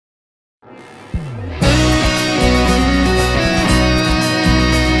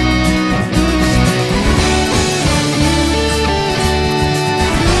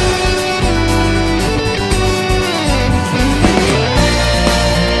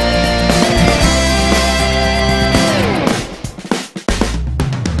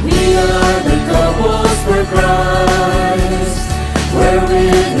We are the couples for Christ, we're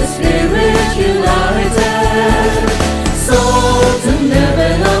with the Spirit united, salt and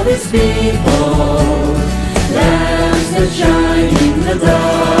heaven of His people, lamps that shine in the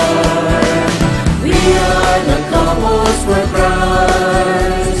dark. We are the couples for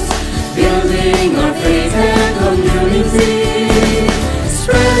Christ, building our faith and community,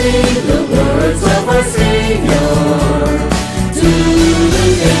 spreading the words of our Savior to the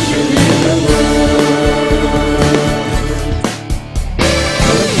nation in the world.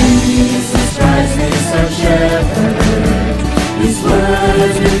 For Jesus Christ is our shepherd, His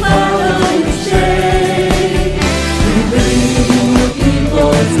words we follow.